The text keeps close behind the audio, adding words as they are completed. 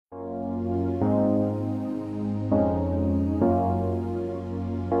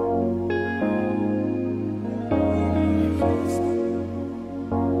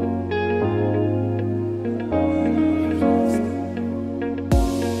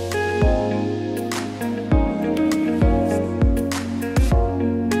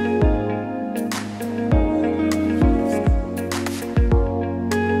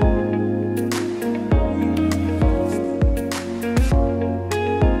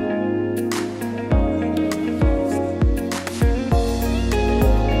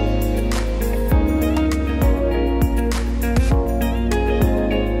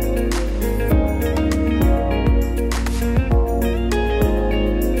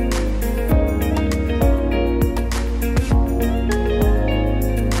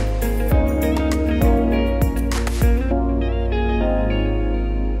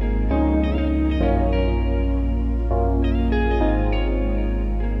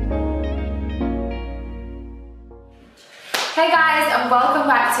Hey guys, and welcome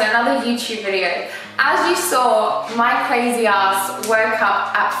back to another YouTube video. As you saw, my crazy ass woke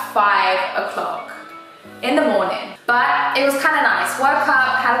up at 5 o'clock in the morning. But it was kind of nice. Woke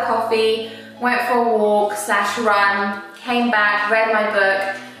up, had a coffee, went for a walk / run, came back, read my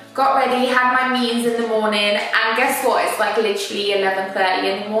book, got ready, had my meetings in the morning, and guess what? It's like literally 11:30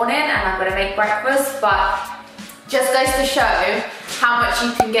 in the morning and I'm gonna make breakfast, but just goes to show how much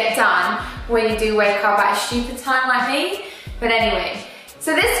you can get done when you do wake up at a stupid time like me. But anyway,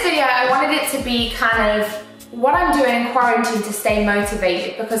 so this video, I wanted it to be kind of what I'm doing in quarantine to stay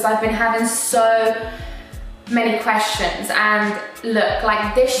motivated, because I've been having so many questions. And look,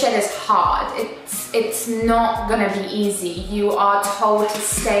 like, this shit is hard. It's not gonna be easy. You are told to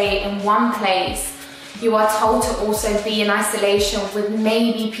stay in one place. You are told to also be in isolation with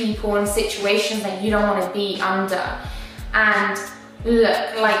maybe people and situations that you don't want to be under. And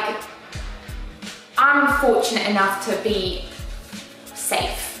look, like, I'm fortunate enough to be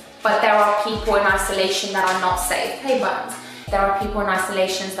safe, but there are people in isolation that are not safe. Hey buttons. There are people in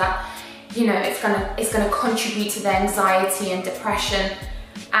isolations that, you know, it's gonna contribute to their anxiety and depression.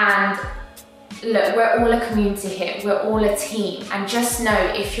 And look, we're all a community here, we're all a team, and just know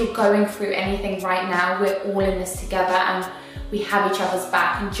if you're going through anything right now, we're all in this together and we have each other's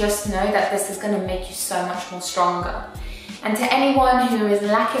back, and just know that this is going to make you so much more stronger. And to anyone who is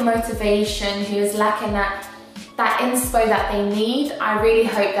lacking motivation, who is lacking that inspo that they need, I really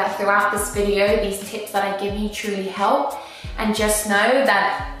hope that throughout this video, these tips that I give you truly help. And just know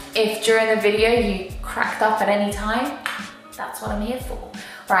that if during the video you cracked up at any time, that's what I'm here for.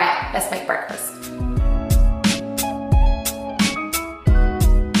 Right, let's make breakfast.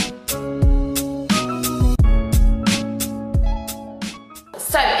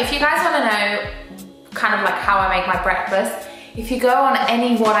 So if you guys want to know kind of like how I make my breakfast, if you go on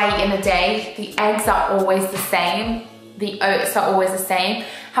any what I eat in a day, the eggs are always the same, the oats are always the same.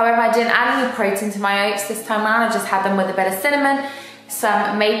 However, I didn't add any protein to my oats this time around. I just had them with a bit of cinnamon,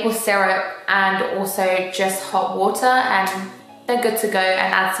 some maple syrup, and also just hot water, and they're good to go,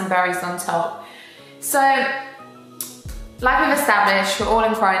 and add some berries on top. So, like we've established, we're all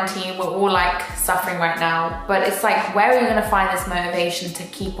in quarantine, we're all like suffering right now, but it's like, where are you gonna find this motivation to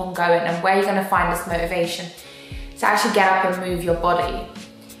keep on going, and where are you gonna find this motivation to actually get up and move your body?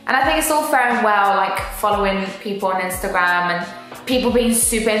 And I think it's all fair and well, like following people on Instagram and people being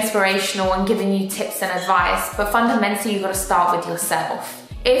super inspirational and giving you tips and advice, but fundamentally you gotta start with yourself.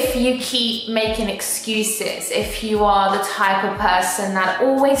 If you keep making excuses, if you are the type of person that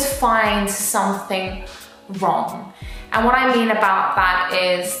always finds something wrong, and what I mean about that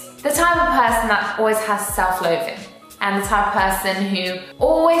is the type of person that always has self-loathing, and the type of person who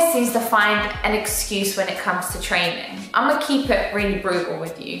always seems to find an excuse when it comes to training. I'm gonna keep it really brutal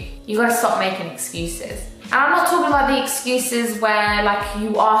with you. You gotta stop making excuses. And I'm not talking about the excuses where like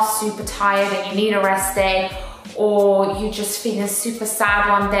you are super tired and you need a rest day, or you're just feeling super sad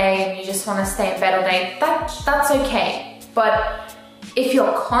one day and you just want to stay in bed all day. That's okay. But if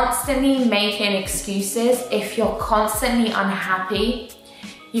you're constantly making excuses, if you're constantly unhappy,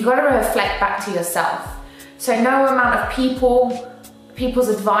 you got to reflect back to yourself. So no amount of people's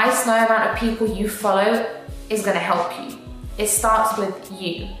advice, no amount of people you follow is going to help you. It starts with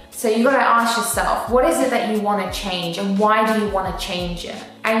you. So you got to ask yourself, what is it that you want to change, and why do you want to change it?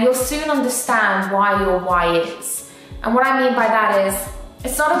 And you'll soon understand why your why is. And what I mean by that is,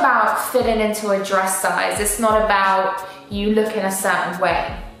 it's not about fitting into a dress size. It's not about you looking a certain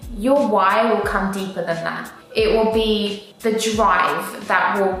way. Your why will come deeper than that. It will be the drive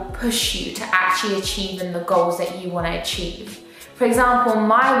that will push you to actually achieving the goals that you want to achieve. For example,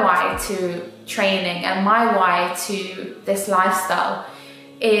 my why to training and my why to this lifestyle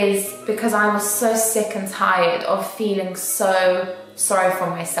is because I was so sick and tired of feeling so sorry for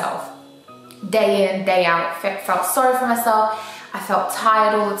myself. Day in, day out, felt sorry for myself. I felt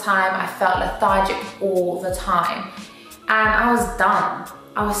tired all the time. I felt lethargic all the time. And I was done.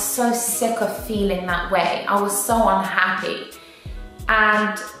 I was so sick of feeling that way. I was so unhappy.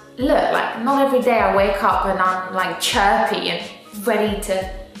 And look, like, not every day I wake up and I'm like chirpy and ready to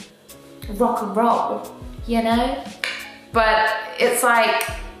rock and roll, you know? But it's like,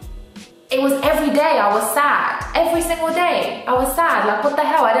 it was every day I was sad. Every single day I was sad. Like, what the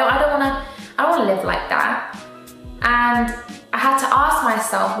hell? I don't wanna live like that. And I had to ask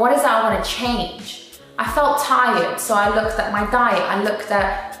myself, what is it I wanna change? I felt tired, so I looked at my diet. I looked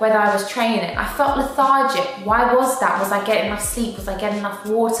at whether I was training. I felt lethargic. Why was that? Was I getting enough sleep? Was I getting enough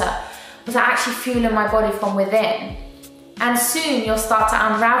water? Was I actually fueling my body from within? And soon you'll start to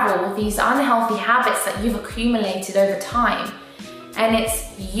unravel these unhealthy habits that you've accumulated over time. And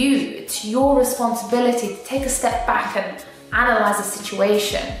it's your responsibility to take a step back and analyze the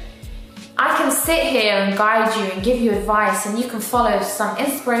situation. I can sit here and guide you and give you advice, and you can follow some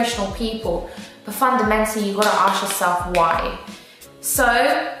inspirational people, but fundamentally you gotta ask yourself why. So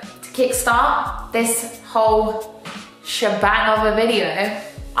to kickstart this whole shebang of a video,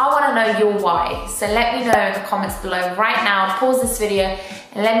 I wanna know your why. So let me know in the comments below right now. Pause this video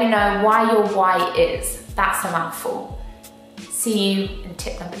and let me know why your why is. That's a mouthful. See you in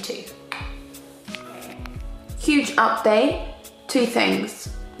tip number 2. Huge update, 2 things.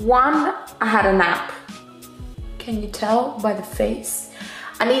 1, I had a nap. Can you tell by the face?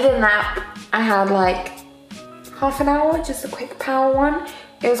 I needed a nap. I had like half an hour, just a quick power one.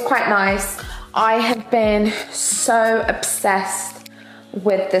 It was quite nice. I have been so obsessed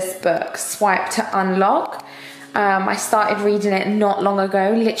with this book, Swipe to Unlock. I started reading it not long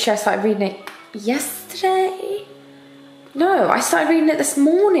ago. Literally, I started reading it yesterday. No, I started reading it this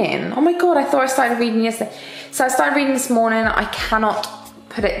morning. Oh my God, I thought I started reading yesterday. So I started reading this morning. I cannot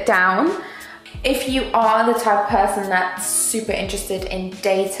put it down. If you are the type of person that's super interested in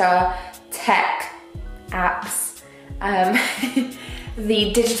data, tech, apps,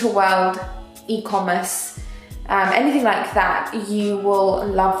 the digital world, e-commerce, anything like that, you will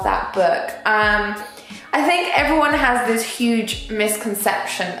love that book. I think everyone has this huge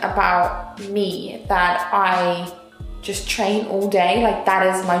misconception about me that I just train all day, like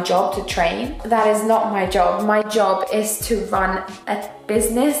that is my job to train. That is not my job. My job is to run a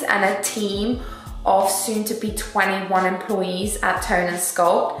business and a team of soon to be 21 employees at Tone &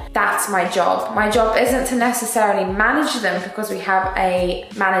 Sculpt. That's my job. My job isn't to necessarily manage them because we have a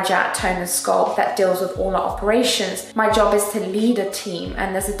manager at Tone & Sculpt that deals with all our operations. My job is to lead a team,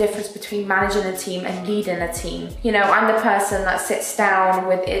 and there's a difference between managing a team and leading a team. You know, I'm the person that sits down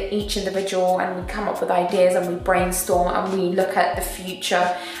with each individual and we come up with ideas and we brainstorm and we look at the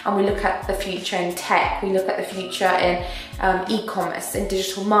future, and we look at the future in tech, we look at the future in e-commerce and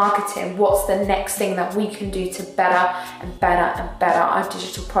digital marketing. What's the next thing that we can do to better and better and better our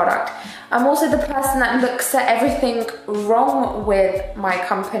digital product? I'm also the person that looks at everything wrong with my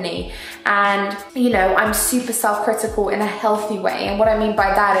company, and you know, I'm super self-critical in a healthy way. And what I mean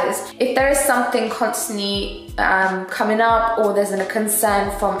by that is, if there is something constantly coming up, or there's a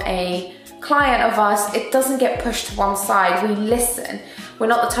concern from a client of us, it doesn't get pushed to one side. We listen. We're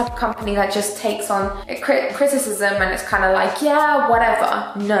not the type of company that just takes on criticism and it's kind of like, yeah,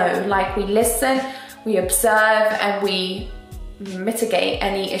 whatever. No, like we listen, we observe, and we mitigate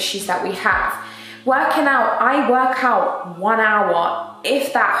any issues that we have. Working out, I work out 1 hour,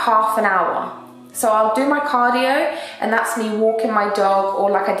 if that half an hour. So I'll do my cardio, and that's me walking my dog, or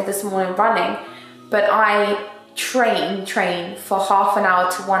like I did this morning, running. But I train for half an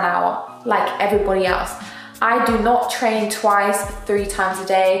hour to 1 hour, like everybody else. I do not train twice, 3 times a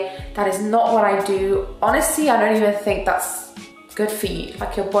day. That is not what I do. Honestly, I don't even think that's good for you.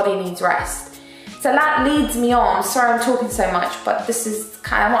 Like, your body needs rest. So that leads me on. Sorry I'm talking so much, but this is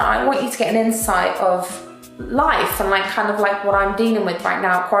kind of, I want you to get an insight of life and like kind of like what I'm dealing with right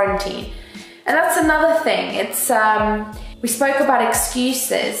now, quarantine. And that's another thing. It's, we spoke about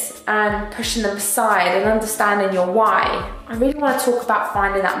excuses and pushing them aside and understanding your why. I really want to talk about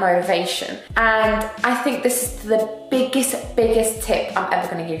finding that motivation. And I think this is the biggest tip I'm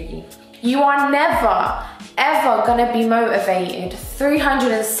ever going to give you. You are never, ever going to be motivated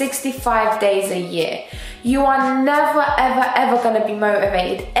 365 days a year. You are never, ever going to be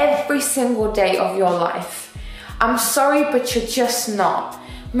motivated every single day of your life. I'm sorry, but you're just not.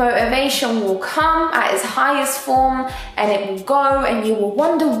 Motivation will come at its highest form, and it will go, and you will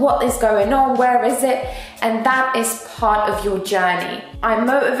wonder what is going on, where is it? And that is part of your journey. I'm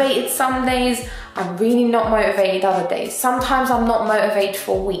motivated some days, I'm really not motivated other days. Sometimes I'm not motivated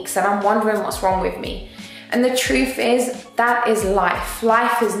for weeks and I'm wondering what's wrong with me. And the truth is, that is life.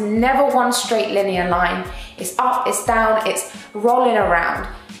 Life is never one straight linear line. It's up, it's down, it's rolling around.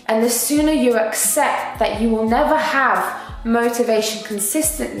 And the sooner you accept that you will never have motivation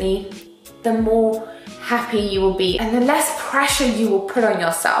consistently, the more happy you will be and the less pressure you will put on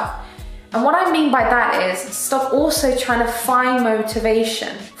yourself. And what I mean by that is, stop also trying to find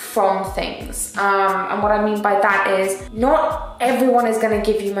motivation from things. And what I mean by that is, not everyone is going to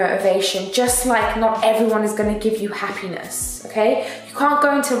give you motivation, just like not everyone is going to give you happiness, okay? You can't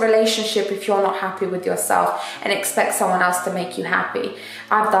go into a relationship if you're not happy with yourself and expect someone else to make you happy.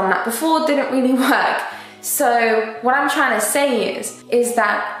 I've done that before, didn't really work. So what I'm trying to say is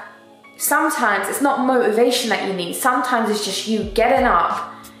that sometimes it's not motivation that you need. Sometimes it's just you getting up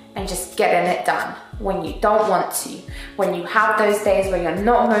and just getting it done. when you don't want to, when you have those days where you're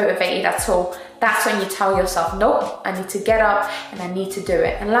not motivated at all, that's when you tell yourself, nope, I need to get up and I need to do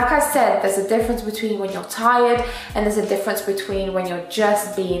it. And like I said, there's a difference between when you're tired and there's a difference between when you're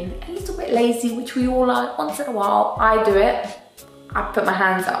just being a little bit lazy, which we all are once in a while. I do it, I put my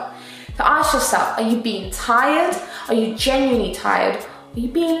hands up. So ask yourself, are you being tired? Are you genuinely tired? Are you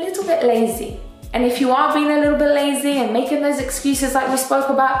being a little bit lazy? And if you are being a little bit lazy and making those excuses like we spoke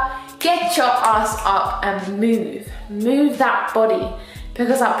about, get your ass up and move. Move that body,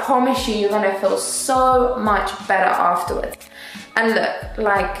 because I promise you, you're gonna feel so much better afterwards. And look,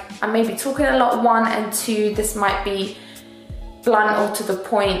 like, I may be talking a lot, 1 and 2, this might be blunt or to the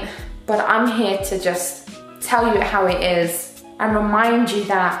point, but I'm here to just tell you how it is and remind you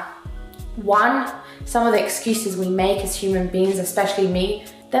that, 1, some of the excuses we make as human beings, especially me,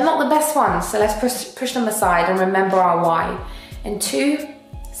 they're not the best ones, so let's push them aside and remember our why. And 2,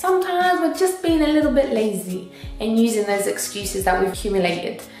 sometimes we're just being a little bit lazy and using those excuses that we've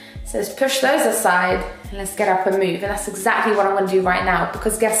accumulated. So let's push those aside and let's get up and move. And that's exactly what I'm gonna do right now,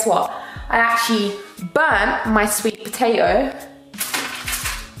 because guess what? I actually burnt my sweet potato.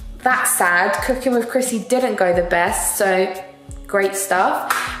 That's sad. Cooking with Krissy didn't go the best, so great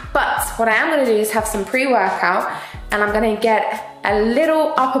stuff. But what I am gonna do is have some pre-workout, and I'm gonna get a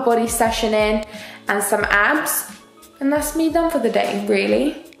little upper body session in and some abs, and that's me done for the day,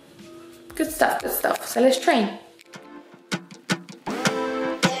 really. Good stuff, good stuff. So let's train.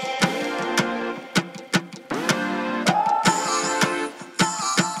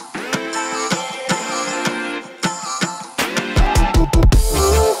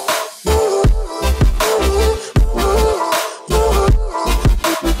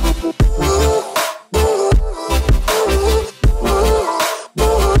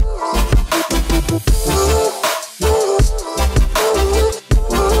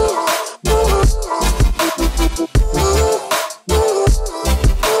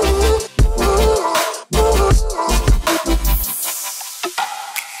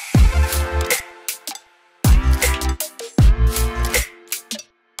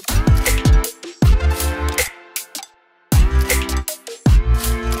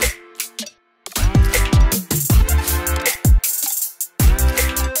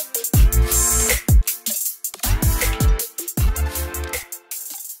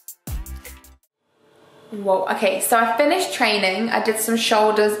 Whoa, okay, so I finished training. I did some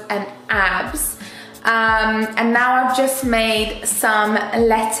shoulders and abs. And now I've just made some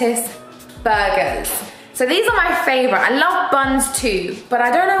lettuce burgers. So these are my favorite. I love buns too, but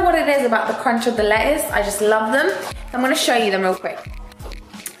I don't know what it is about the crunch of the lettuce. I just love them. I'm gonna show you them real quick.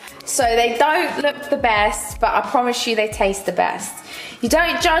 So they don't look the best, but I promise you they taste the best. You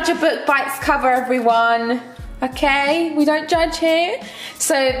don't judge a book by its cover, everyone. Okay, we don't judge here.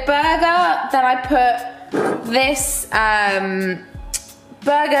 So burger, then I put this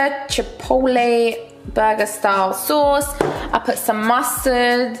burger chipotle burger style sauce. I put some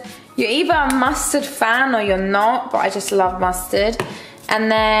mustard. You're either a mustard fan or you're not, but I just love mustard.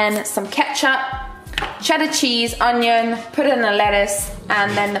 And then some ketchup, cheddar cheese, onion, put in a lettuce,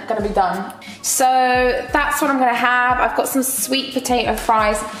 and then I'm gonna be done. So that's what I'm gonna have. I've got some sweet potato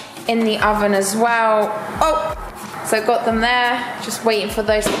fries in the oven as well. Oh, so got them there, just waiting for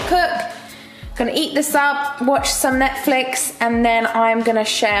those to cook. Gonna eat this up, watch some Netflix, and then I'm gonna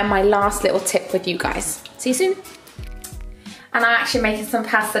share my last little tip with you guys. See you soon. And I'm actually making some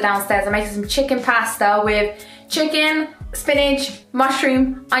pasta downstairs. I'm making some chicken pasta with chicken, spinach,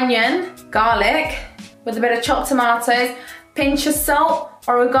 mushroom, onion, garlic, with a bit of chopped tomatoes, pinch of salt,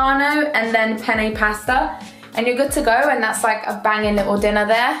 oregano, and then penne pasta. And you're good to go, and that's like a banging little dinner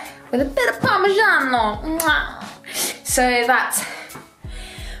there with a bit of Parmigiano. So that's,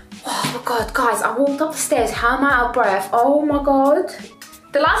 oh my God, guys, I walked up the stairs, how am I out of breath? Oh my God.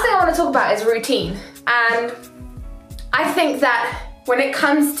 The last thing I want to talk about is routine. And I think that when it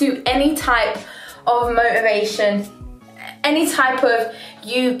comes to any type of motivation, any type of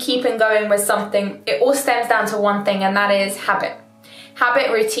you keeping going with something, it all stems down to one thing, and that is habit.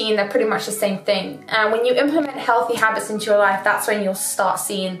 Habit, routine, they're pretty much the same thing. And when you implement healthy habits into your life, that's when you'll start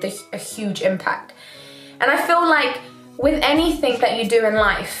seeing a huge impact. And I feel like with anything that you do in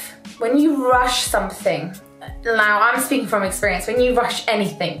life, when you rush something, now I'm speaking from experience, when you rush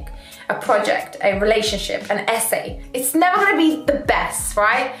anything, a project, a relationship, an essay, it's never gonna be the best,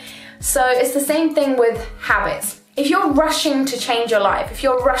 right? So it's the same thing with habits. If you're rushing to change your life, if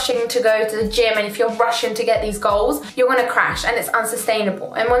you're rushing to go to the gym, and if you're rushing to get these goals, you're gonna crash, and it's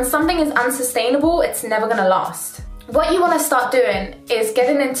unsustainable. And when something is unsustainable, it's never gonna last. What you wanna start doing is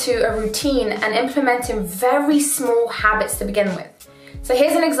getting into a routine and implementing very small habits to begin with. So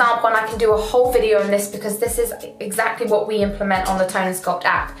here's an example, and I can do a whole video on this because this is exactly what we implement on the Tone and Sculpt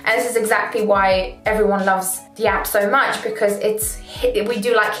app. And this is exactly why everyone loves the app so much, because we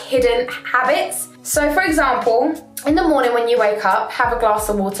do like hidden habits. So for example, in the morning when you wake up, have a glass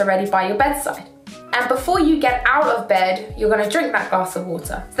of water ready by your bedside. And before you get out of bed, you're gonna drink that glass of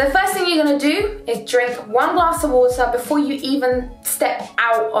water. So the first thing you're gonna do is drink 1 glass of water before you even step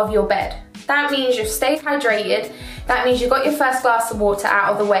out of your bed. That means you've stayed hydrated. That means you got your first glass of water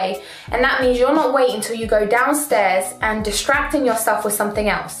out of the way. And that means you're not waiting until you go downstairs and distracting yourself with something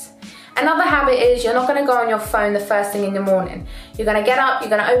else. Another habit is you're not gonna go on your phone the first thing in the morning. You're gonna get up, you're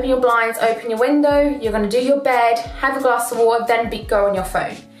gonna open your blinds, open your window, you're gonna do your bed, have a glass of water, then go on your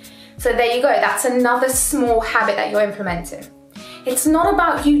phone. So there you go, that's another small habit that you're implementing. It's not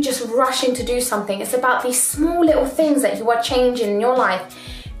about you just rushing to do something, it's about these small little things that you are changing in your life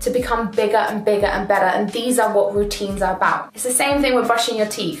to become bigger and bigger and better, and these are what routines are about. It's the same thing with brushing your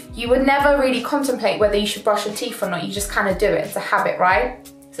teeth. You would never really contemplate whether you should brush your teeth or not, you just kind of do it, it's a habit, right?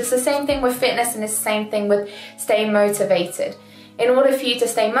 So it's the same thing with fitness, and it's the same thing with staying motivated. In order for you to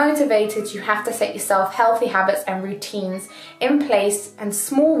stay motivated, you have to set yourself healthy habits and routines in place, and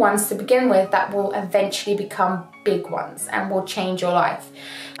small ones to begin with that will eventually become big ones and will change your life.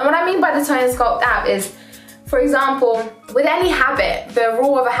 And what I mean by the Tone and Sculpt app is, for example, with any habit, the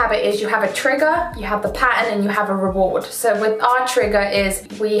rule of a habit is you have a trigger, you have the pattern, and you have a reward. So with our trigger is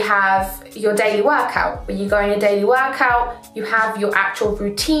we have your daily workout. When you go on your daily workout, you have your actual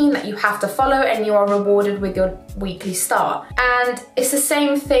routine that you have to follow, and you are rewarded with your weekly start. And it's the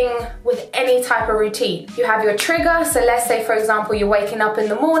same thing with any type of routine. You have your trigger, so let's say for example you're waking up in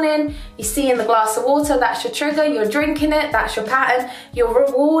the morning, you see in the glass of water, that's your trigger, you're drinking it, that's your pattern. Your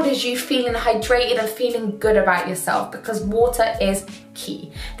reward is you feeling hydrated and feeling good about yourself, because water is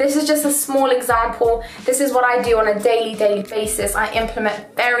key. This is just a small example. This is what I do on a daily basis. I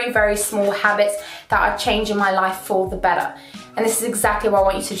implement very small habits that are changing my life for the better. And this is exactly what I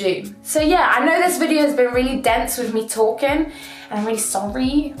want you to do. So yeah, I know this video has been really dense with me talking, and I'm really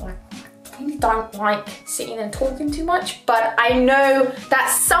sorry. I really don't like sitting and talking too much, but I know that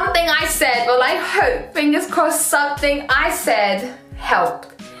something I said, well, I hope, fingers crossed, something I said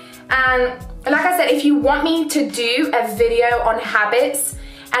helped. And like I said, if you want me to do a video on habits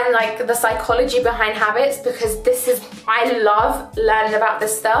and like the psychology behind habits, because this is, I love learning about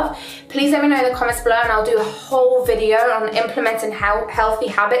this stuff, please let me know in the comments below, and I'll do a whole video on implementing healthy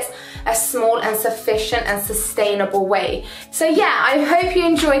habits a small and sufficient and sustainable way. So yeah, I hope you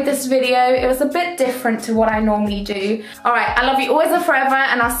enjoyed this video. It was a bit different to what I normally do. All right, I love you always and forever,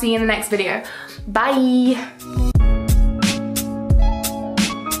 and I'll see you in the next video. Bye.